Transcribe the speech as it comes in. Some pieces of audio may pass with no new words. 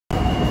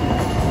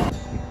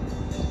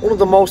One of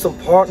the most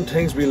important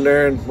things we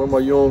learn when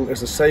we're young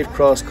is the safe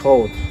cross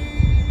code.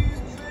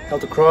 How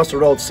to cross the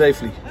road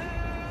safely.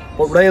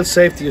 But rail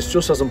safety is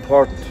just as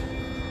important.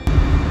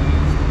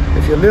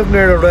 If you live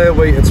near a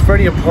railway, it's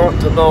very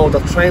important to know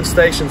that train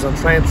stations and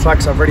train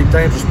tracks are very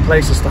dangerous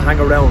places to hang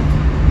around.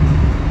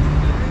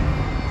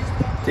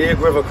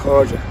 Diag River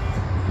Corja,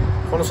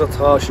 Conas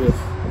Atashiv,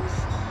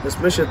 it's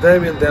Mr.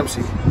 Damien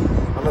Dempsey,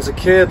 and as a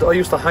kid I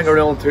used to hang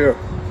around here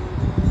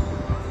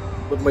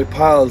with my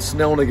pals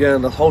now and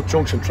again at Holt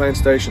Junction train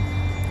station.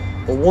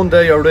 But one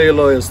day I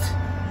realised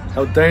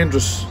how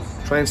dangerous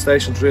train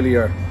stations really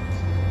are.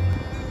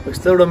 I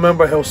still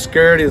remember how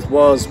scary it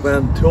was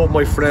when two of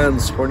my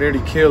friends were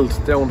nearly killed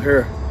down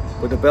here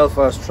by the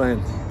Belfast train.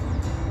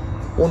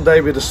 One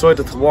day we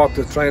decided to walk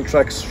the train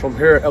tracks from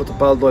here out to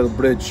Baldoyle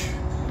Bridge,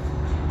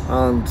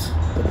 and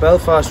the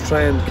Belfast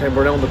train came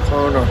around the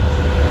corner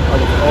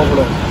at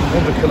over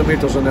 100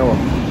 kilometres an hour,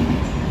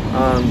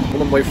 and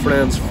one of my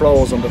friends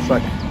froze on the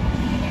track.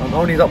 And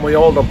only that my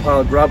older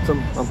pal grabbed him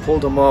and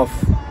pulled him off,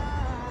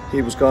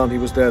 he was gone, he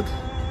was dead.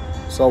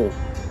 So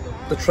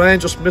the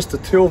train just missed the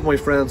two of my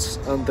friends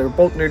and they were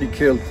both nearly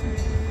killed.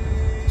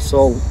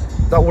 So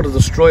that would have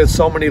destroyed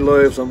so many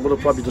lives and would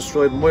have probably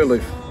destroyed my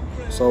life.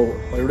 So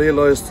I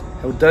realised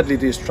how deadly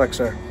these tracks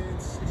are.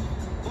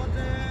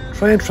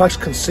 Train tracks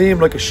can seem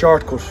like a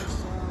shortcut,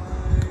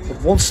 but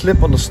one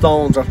slip on the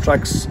stones or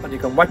tracks and you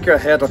can whack your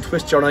head or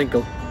twist your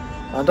ankle,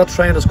 and that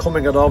train is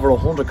coming at over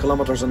 100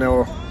 kilometres an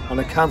hour and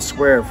it can't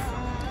swerve.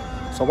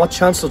 So what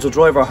chance does the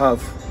driver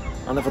have?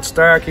 And if it's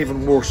dark,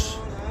 even worse.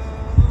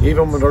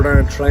 Even when there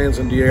aren't trains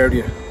in the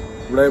area,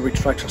 railway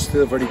tracks are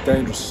still very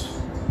dangerous.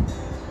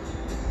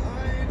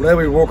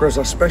 Railway workers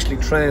are specially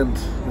trained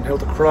in how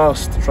to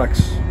cross the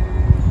tracks.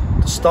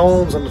 The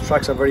stones on the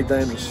tracks are very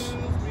dangerous.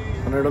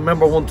 And I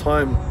remember one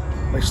time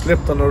I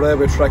slipped on a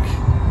railway track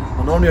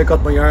and only I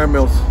got my arm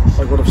out,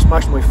 I would have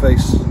smashed my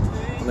face,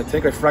 and I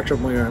think I fractured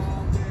my arm.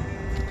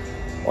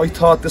 I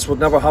thought this would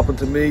never happen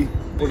to me,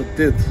 but it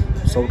did,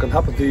 so it can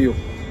happen to you.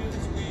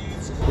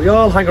 We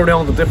all hang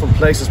around in different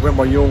places when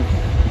we're young,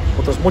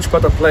 but there's much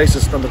better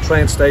places than the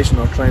train station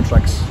or train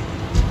tracks.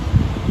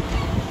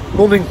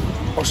 Running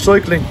or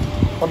cycling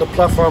on the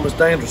platform is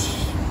dangerous.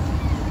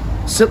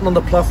 Sitting on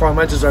the platform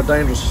edges are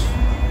dangerous.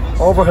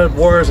 Overhead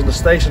wires in the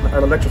station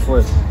are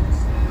electrified.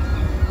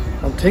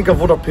 And think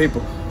of other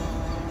people.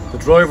 The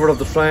driver of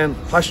the train,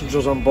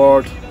 passengers on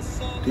board,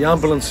 the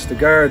ambulance, the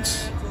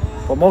guards,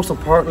 but most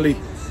importantly,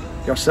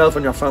 yourself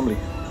and your family.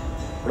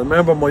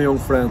 Remember, my young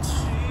friends,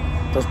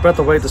 there's a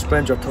better way to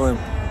spend your time.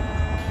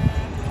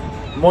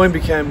 Mine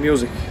became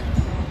music,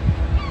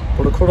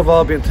 but it could have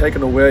all been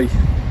taken away.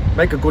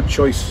 Make a good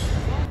choice.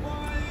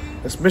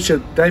 It's Mr.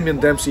 Damien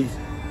Dempsey,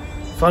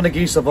 Fanna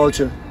Gisa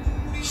Vulture,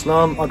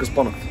 Slán agus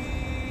Bonnacht.